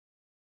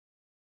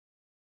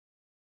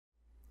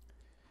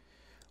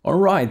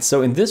Alright,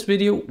 so in this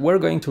video we're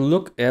going to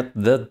look at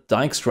the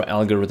Dijkstra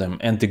algorithm,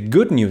 and the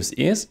good news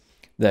is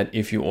that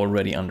if you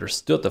already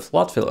understood the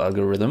Floodfill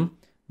algorithm,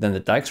 then the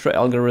Dijkstra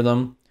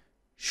algorithm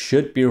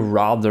should be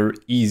rather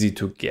easy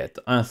to get.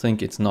 I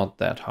think it's not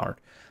that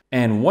hard.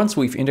 And once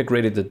we've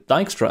integrated the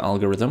Dijkstra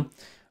algorithm,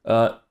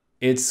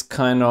 it's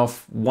kind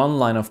of one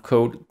line of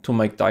code to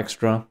make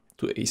Dijkstra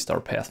to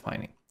A-star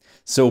pathfinding.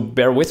 So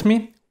bear with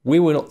me, we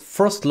will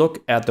first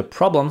look at the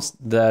problems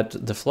that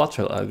the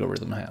Floodfill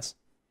algorithm has.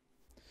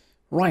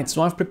 Right,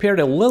 so I've prepared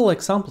a little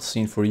example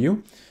scene for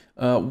you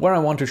where I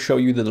want to show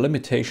you the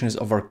limitations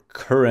of our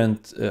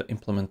current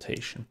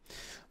implementation.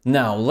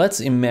 Now, let's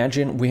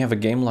imagine we have a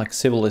game like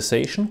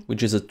Civilization,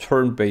 which is a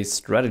turn-based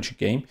strategy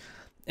game.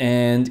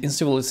 And in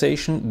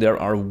Civilization, there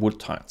are wood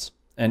tiles.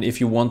 And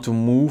if you want to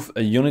move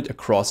a unit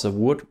across a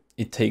wood,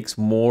 it takes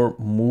more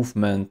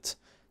movement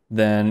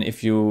than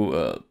if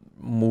you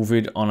move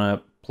it on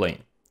a plane.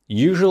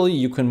 Usually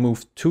you can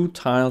move 2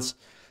 tiles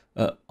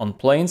on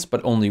planes,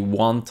 but only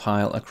 1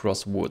 tile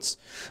across woods.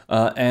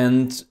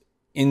 And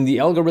in the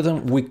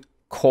algorithm, we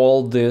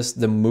call this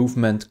the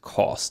movement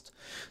cost.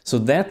 So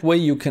that way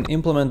you can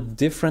implement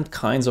different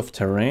kinds of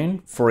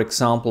terrain, for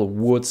example,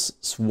 woods,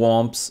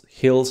 swamps,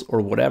 hills,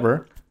 or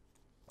whatever.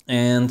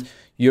 And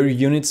your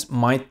units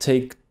might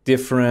take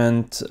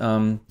different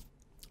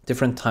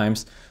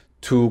times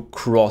to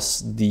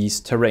cross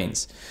these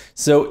terrains.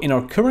 So in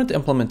our current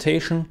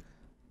implementation,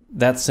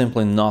 that's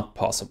simply not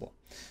possible.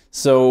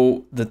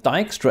 So the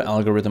Dijkstra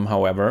algorithm,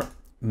 however,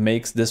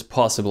 makes this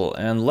possible.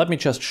 And let me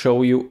just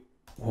show you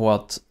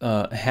what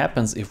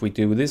happens if we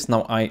do this.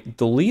 Now I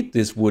delete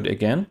this wood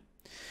again,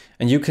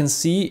 and you can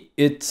see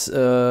it.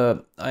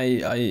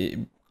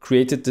 I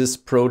created this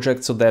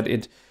project so that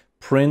it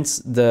prints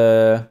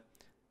the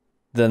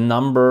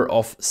number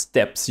of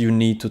steps you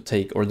need to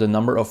take, or the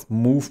number of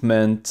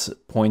movement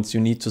points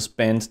you need to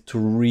spend to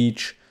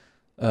reach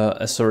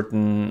a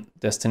certain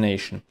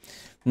destination.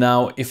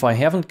 Now, if I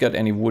haven't got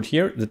any wood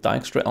here, the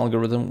Dijkstra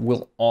algorithm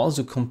will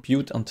also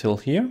compute until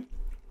here.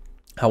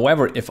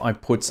 However, if I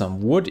put some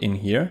wood in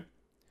here,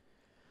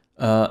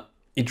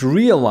 it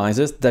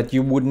realizes that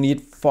you would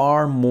need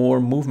far more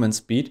movement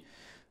speed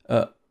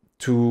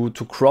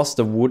to cross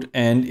the wood,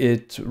 and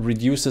it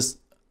reduces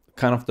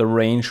kind of the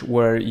range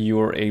where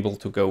you're able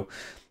to go.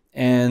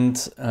 And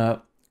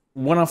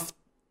one of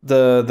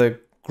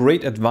the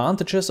great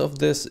advantages of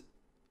this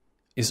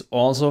is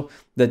also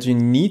that you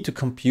need to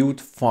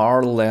compute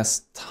far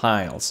less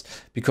tiles,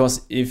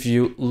 because if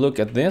you look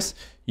at this,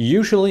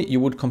 usually you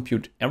would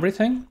compute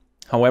everything.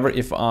 However,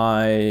 if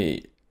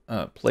I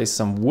place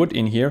some wood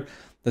in here,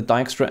 the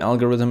Dijkstra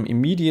algorithm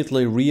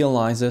immediately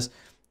realizes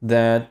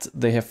that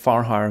they have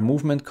far higher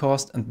movement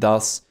cost, and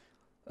thus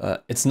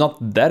it's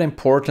not that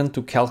important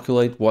to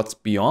calculate what's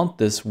beyond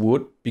this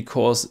wood,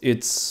 because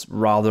it's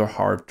rather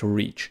hard to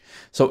reach.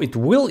 So it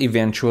will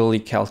eventually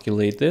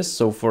calculate this.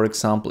 So for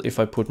example, if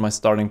I put my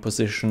starting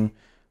position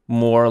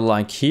more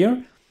like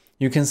here,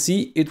 you can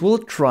see it will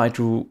try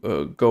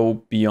to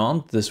go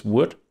beyond this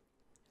wood.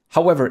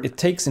 However, it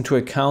takes into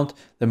account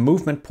the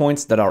movement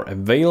points that are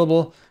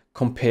available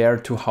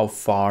compared to how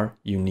far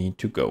you need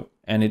to go.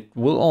 And it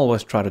will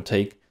always try to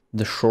take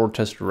the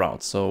shortest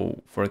route.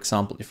 So for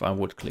example, if I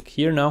would click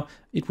here now,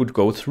 it would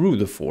go through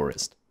the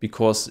forest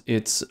because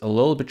it's a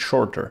little bit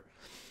shorter.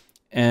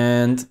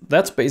 And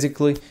that's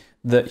basically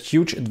the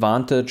huge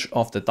advantage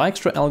of the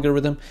Dijkstra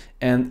algorithm.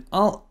 And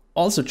I'll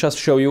also just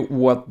show you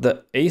what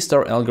the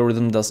A-star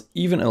algorithm does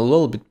even a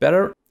little bit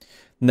better.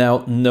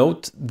 Now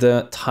note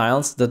the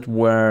tiles that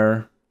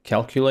were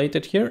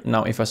calculated here.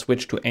 Now if I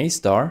switch to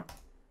A-star,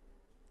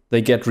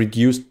 they get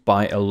reduced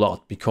by a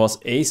lot, because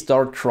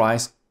A-star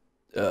tries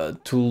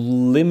to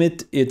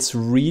limit its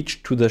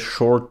reach to the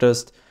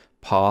shortest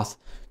path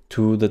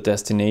to the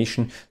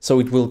destination. So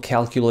it will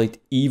calculate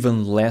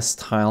even less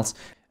tiles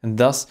and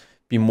thus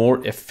be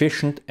more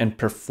efficient and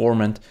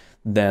performant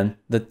than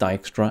the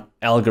Dijkstra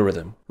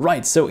algorithm.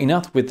 Right, so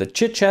enough with the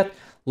chit chat.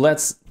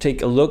 Let's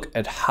take a look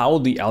at how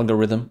the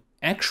algorithm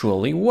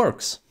actually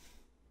works.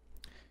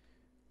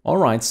 All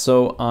right,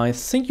 so I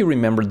think you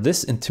remember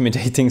this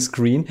intimidating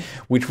screen,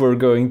 which we're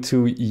going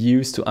to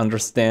use to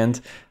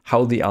understand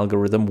how the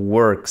algorithm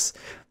works.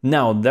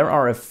 Now, there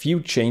are a few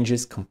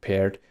changes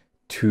compared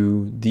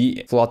to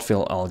the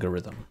Floodfill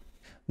algorithm.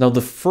 Now,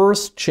 the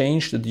first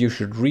change that you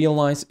should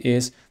realize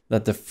is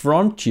that the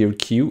frontier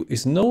queue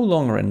is no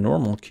longer a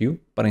normal queue,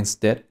 but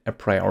instead a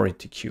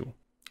priority queue.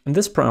 And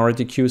this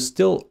priority queue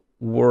still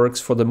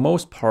works for the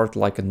most part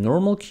like a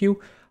normal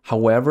queue.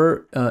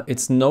 However,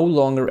 it's no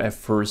longer a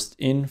first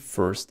in,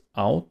 first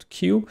out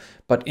queue,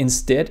 but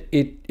instead,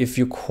 if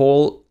you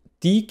call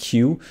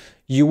DQ,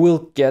 you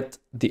will get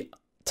the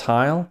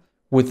tile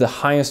with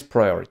the highest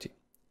priority.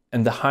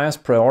 And the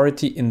highest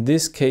priority in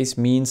this case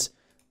means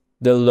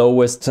the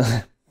lowest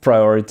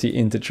priority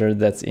integer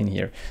that's in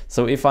here.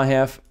 So if I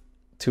have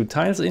 2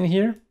 tiles in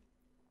here,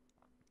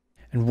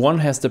 and one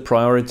has the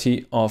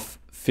priority of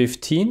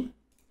 15,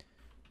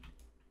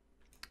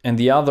 and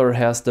the other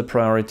has the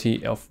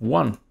priority of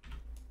 1.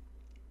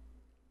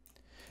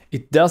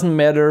 It doesn't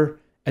matter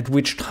at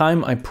which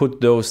time I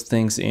put those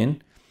things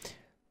in,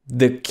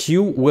 the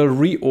queue will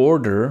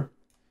reorder.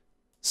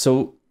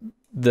 So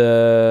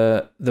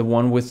the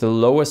one with the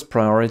lowest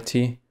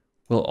priority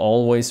will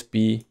always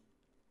be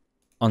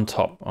on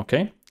top,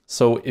 okay?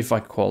 So if I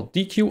call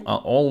DQ, I'll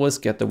always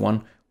get the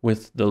one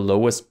with the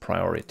lowest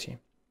priority.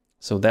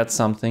 So that's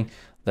something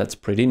that's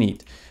pretty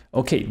neat.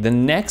 Okay, the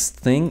next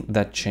thing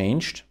that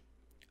changed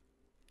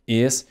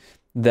is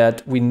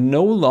that we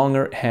no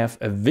longer have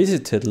a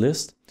visited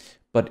list,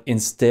 but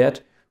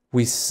instead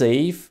we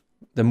save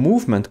the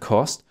movement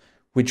cost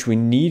which we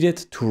needed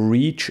to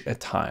reach a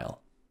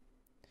tile.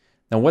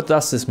 Now, what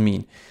does this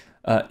mean?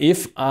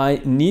 If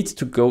I need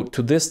to go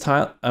to this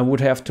tile, I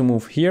would have to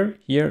move here,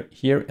 here,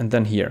 here, and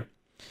then here.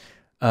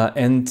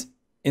 And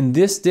in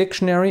this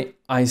dictionary,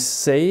 I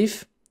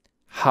save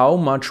how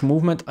much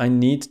movement I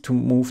need to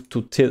move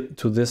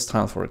to this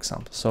tile, for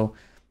example. So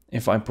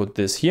if I put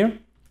this here,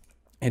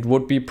 it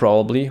would be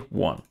probably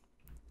 1,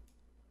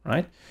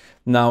 right?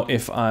 Now,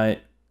 if I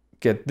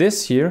get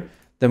this here,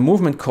 the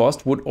movement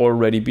cost would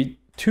already be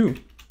 2,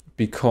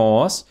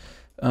 because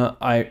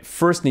I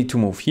first need to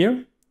move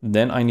here,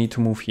 then I need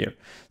to move here.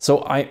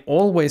 So I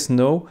always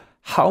know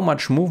how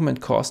much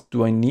movement cost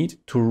do I need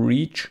to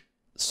reach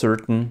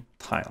certain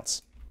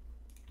tiles.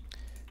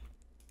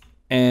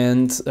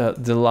 And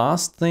the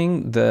last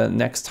thing, the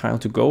next tile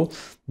to go,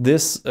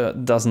 this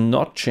does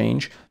not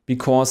change,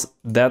 because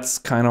that's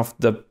kind of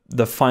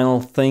the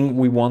final thing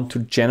we want to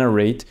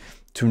generate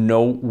to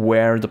know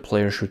where the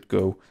player should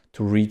go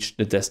to reach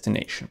the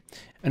destination.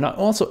 And I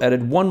also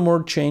added one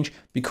more change,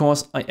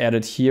 because I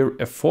added here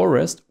a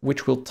forest,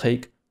 which will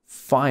take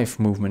 5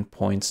 movement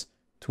points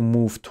to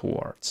move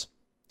towards.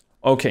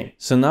 Okay,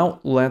 so now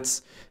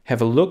let's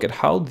have a look at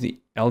how the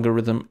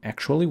algorithm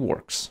actually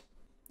works.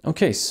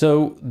 Okay,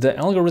 so the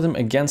algorithm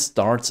again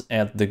starts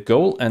at the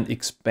goal and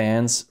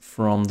expands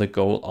from the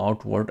goal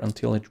outward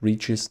until it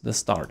reaches the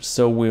start.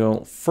 So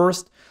we'll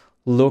first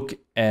look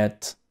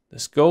at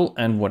this goal,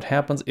 and what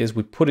happens is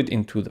we put it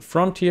into the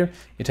frontier.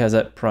 It has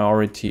a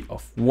priority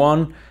of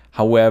 1.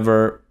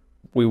 However,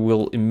 we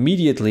will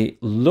immediately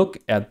look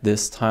at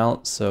this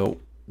tile, so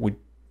we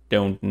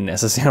don't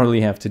necessarily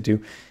have to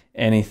do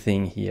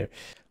anything here.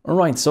 All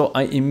right, so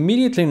I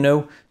immediately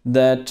know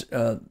that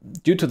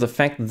due to the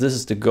fact that this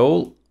is the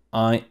goal,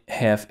 I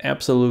have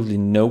absolutely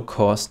no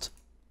cost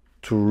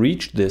to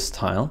reach this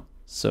tile.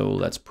 So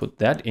let's put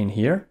that in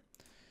here.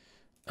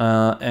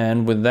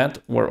 And with that,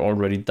 we're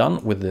already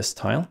done with this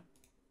tile.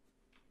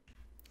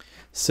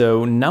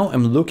 So now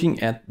I'm looking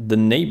at the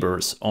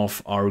neighbors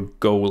of our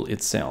goal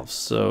itself.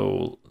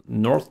 So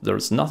north,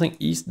 there's nothing.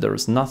 East,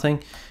 there's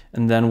nothing.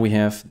 And then we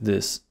have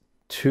this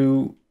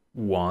 2,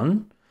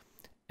 1.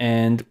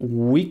 And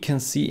we can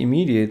see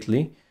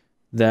immediately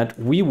that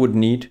we would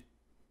need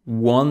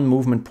 1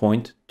 movement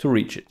point to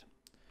reach it.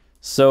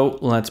 So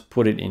let's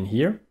put it in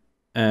here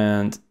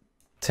and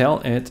tell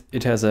it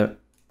it has a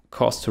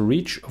cost to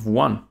reach of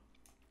 1.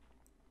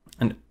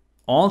 And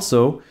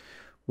also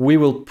we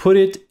will put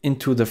it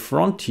into the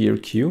frontier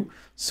queue.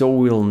 So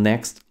we'll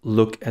next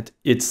look at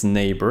its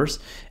neighbors,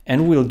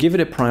 and we'll give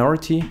it a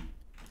priority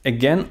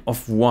again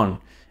of 1.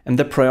 And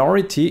the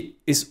priority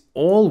is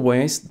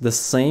always the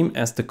same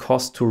as the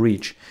cost to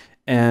reach.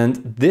 And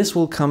this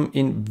will come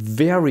in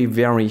very,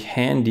 very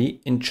handy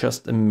in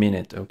just a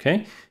minute,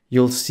 okay?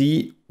 You'll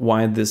see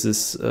why this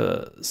is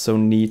so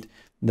neat,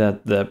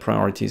 that the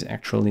priority is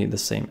actually the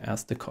same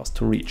as the cost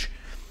to reach.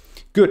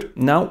 Good,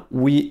 now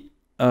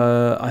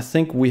I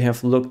think we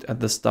have looked at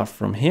the stuff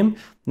from him.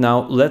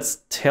 Now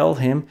let's tell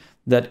him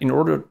that in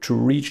order to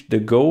reach the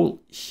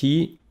goal,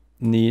 he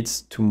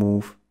needs to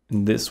move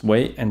in this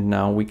way. And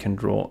now we can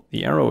draw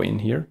the arrow in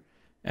here,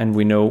 and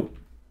we know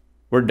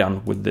we're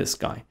done with this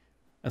guy,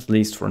 at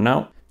least for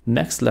now.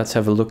 Next, let's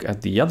have a look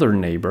at the other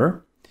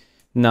neighbor.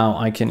 Now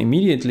I can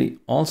immediately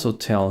also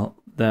tell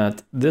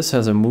that this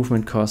has a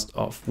movement cost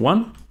of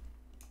 1.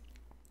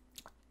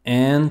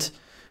 And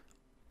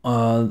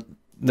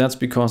that's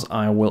because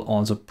I will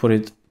also put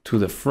it to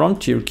the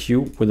frontier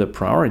queue with a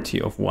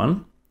priority of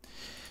 1.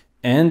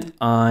 And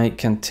I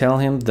can tell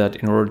him that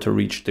in order to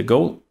reach the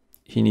goal,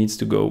 he needs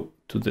to go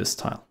to this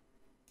tile.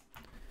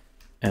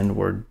 And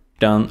we're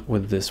done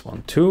with this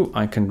one too.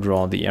 I can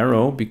draw the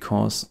arrow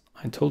because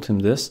I told him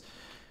this.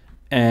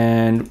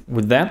 And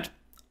with that,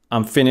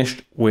 I'm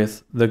finished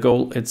with the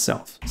goal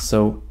itself.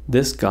 So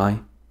this guy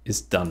is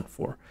done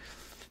for.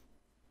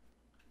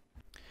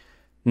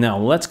 Now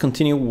let's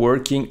continue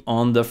working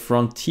on the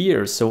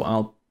frontier. So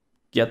I'll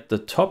get the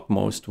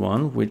topmost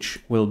one, which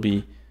will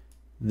be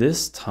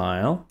this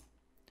tile.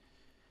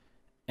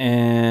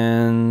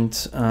 And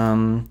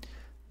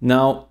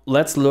now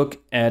let's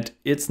look at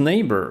its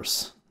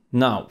neighbors.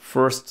 Now,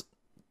 first,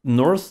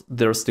 north,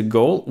 there's the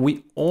goal.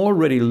 We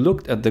already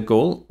looked at the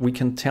goal. We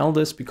can tell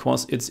this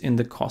because it's in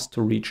the cost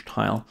to reach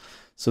tile.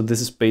 So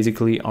this is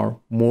basically our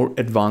more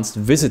advanced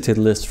visited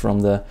list from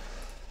the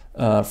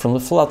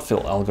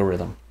Floodfill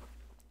algorithm.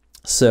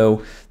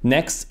 So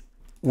next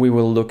we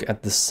will look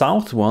at the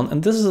south one,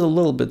 and this is a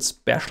little bit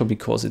special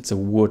because it's a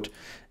wood.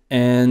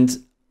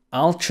 And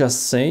I'll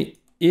just say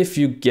if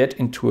you get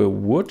into a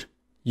wood,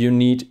 you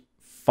need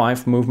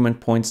 5 movement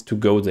points to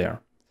go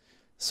there.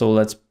 So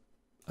let's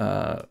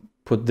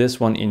put this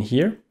one in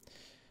here.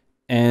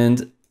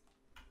 And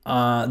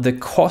the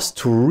cost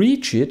to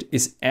reach it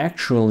is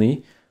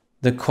actually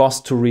the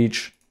cost to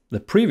reach the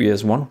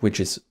previous one, which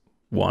is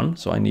 1.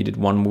 So I needed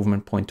 1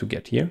 movement point to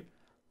get here,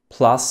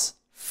 plus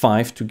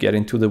 5 to get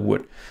into the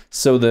wood.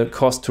 So the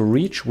cost to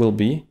reach will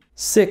be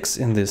 6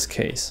 in this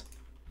case.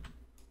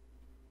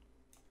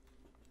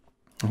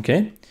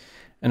 Okay,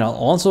 and I'll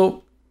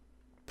also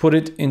put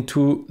it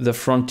into the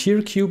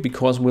frontier queue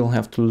because we'll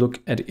have to look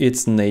at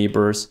its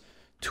neighbors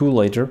too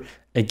later.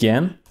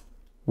 Again,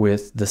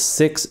 with the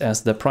 6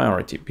 as the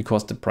priority,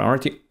 because the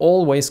priority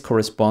always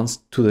corresponds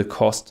to the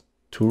cost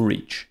to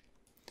reach.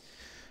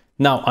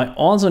 Now, I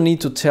also need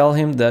to tell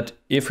him that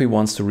if he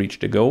wants to reach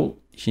the goal,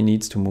 he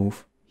needs to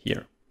move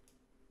here.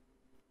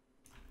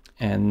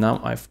 And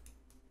now I've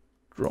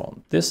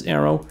drawn this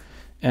arrow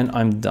and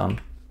I'm done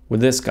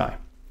with this guy.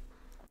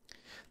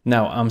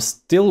 Now I'm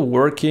still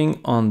working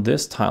on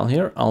this tile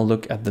here. I'll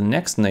look at the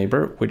next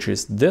neighbor, which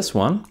is this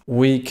one.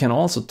 We can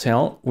also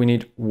tell we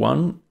need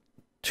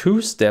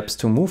 2 steps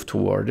to move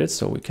toward it.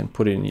 So we can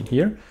put it in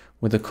here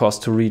with a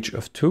cost to reach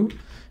of 2.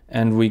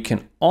 And we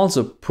can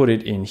also put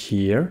it in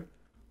here.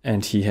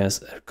 And he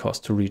has a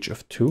cost to reach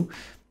of 2.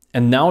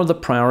 And now the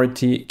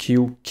priority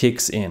queue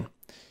kicks in,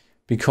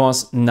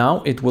 because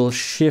now it will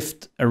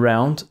shift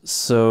around.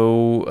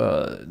 So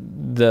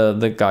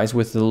the guys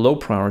with the low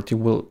priority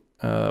will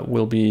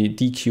be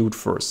dequeued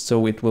first.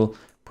 So it will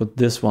put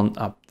this one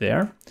up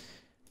there.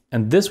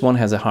 And this one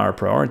has a higher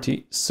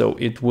priority. So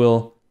it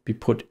will be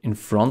put in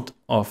front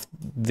of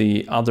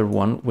the other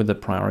one with a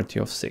priority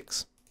of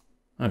 6.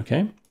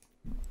 Okay.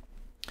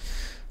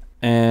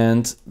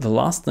 And the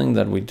last thing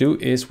that we do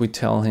is we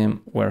tell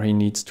him where he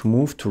needs to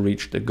move to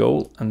reach the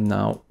goal. And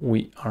now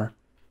we are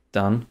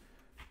done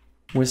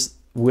with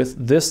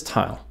this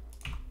tile.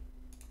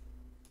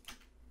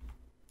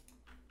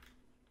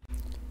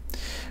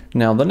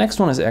 Now the next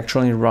one is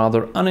actually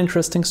rather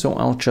uninteresting, so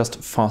I'll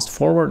just fast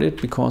forward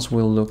it because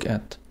we'll look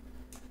at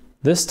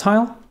this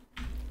tile.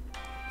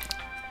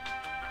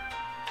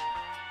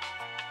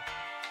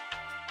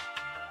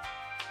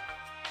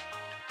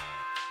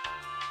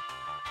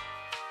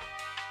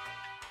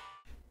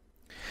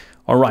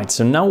 All right,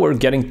 so now we're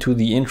getting to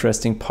the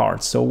interesting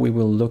part. So we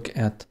will look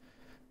at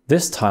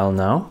this tile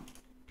now,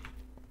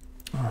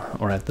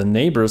 or at the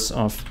neighbors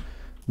of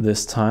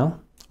this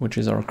tile, which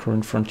is our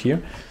current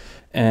frontier.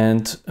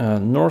 And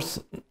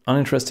north,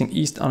 uninteresting,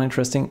 east,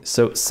 uninteresting.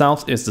 So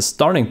south is the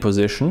starting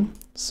position.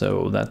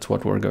 So that's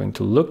what we're going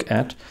to look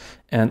at.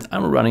 And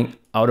I'm running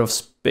out of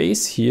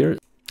space here.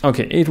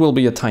 Okay, it will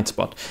be a tight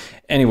spot.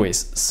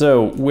 Anyways,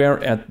 so we're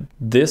at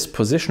this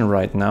position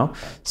right now.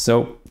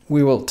 So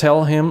we will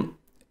tell him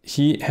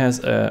he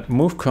has a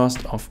move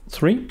cost of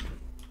 3.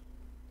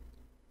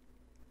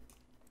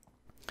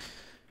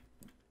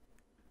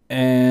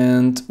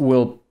 And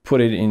we'll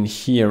put it in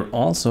here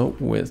also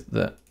with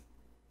the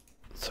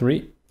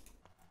 3.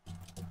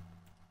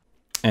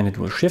 And it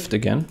will shift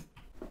again.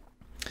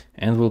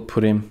 And we'll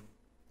put him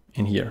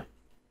in here,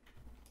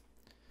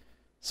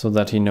 so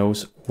that he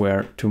knows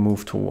where to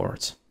move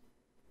towards.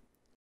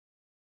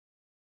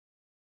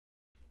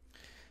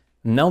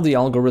 Now the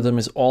algorithm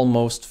is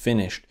almost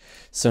finished.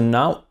 So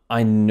now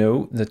I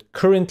know that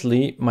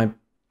currently my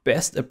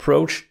best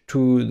approach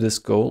to this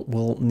goal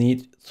will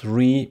need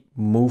 3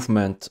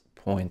 movement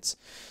points.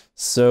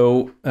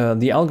 So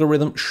the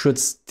algorithm should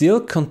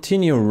still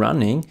continue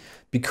running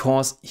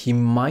because he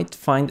might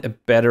find a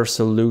better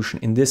solution.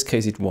 In this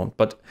case it won't,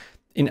 but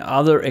in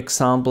other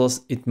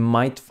examples it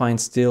might find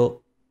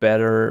still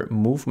better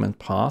movement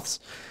paths.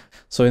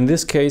 So in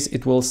this case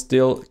it will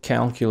still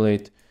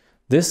calculate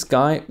this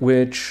guy,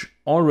 which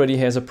already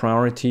has a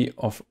priority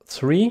of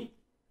 3.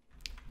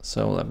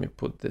 So let me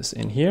put this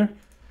in here.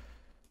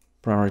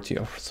 Priority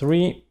of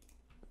 3.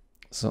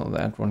 So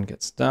that one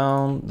gets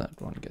down,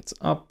 that one gets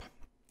up.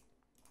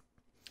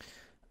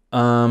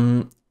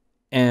 And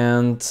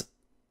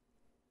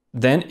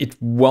then it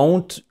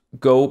won't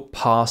go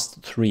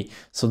past 3.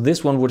 So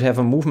this one would have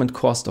a movement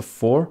cost of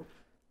 4.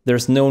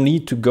 There's no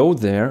need to go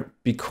there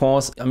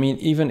because, I mean,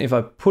 even if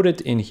I put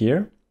it in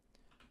here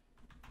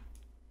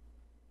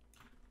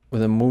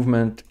with a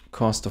movement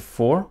cost of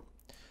 4,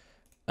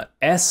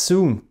 as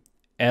soon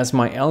as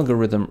my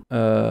algorithm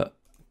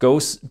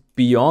goes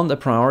beyond a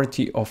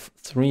priority of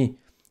 3,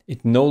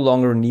 it no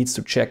longer needs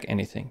to check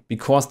anything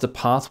because the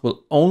path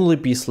will only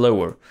be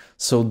slower.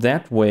 So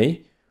that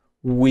way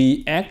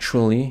we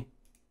actually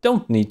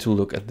don't need to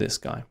look at this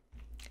guy.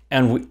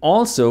 And we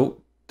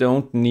also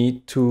don't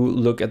need to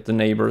look at the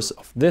neighbors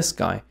of this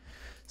guy.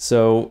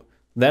 So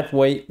that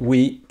way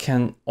we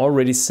can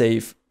already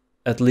save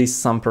at least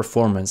some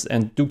performance.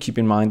 And do keep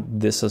in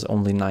mind, this is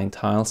only 9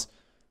 tiles.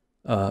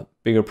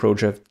 Bigger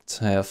projects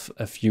have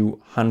a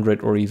few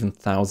hundred or even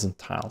 1,000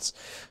 tiles.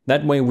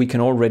 That way we can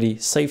already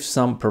save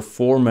some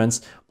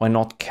performance by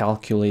not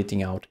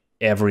calculating out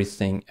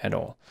everything at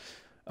all.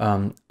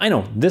 I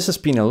know this has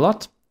been a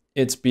lot.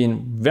 It's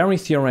been very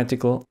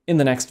theoretical. In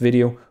the next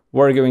video,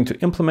 We're going to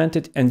implement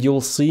it and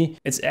you'll see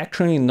it's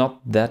actually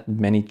not that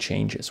many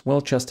changes.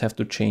 We'll just have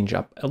to change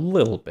up a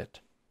little bit.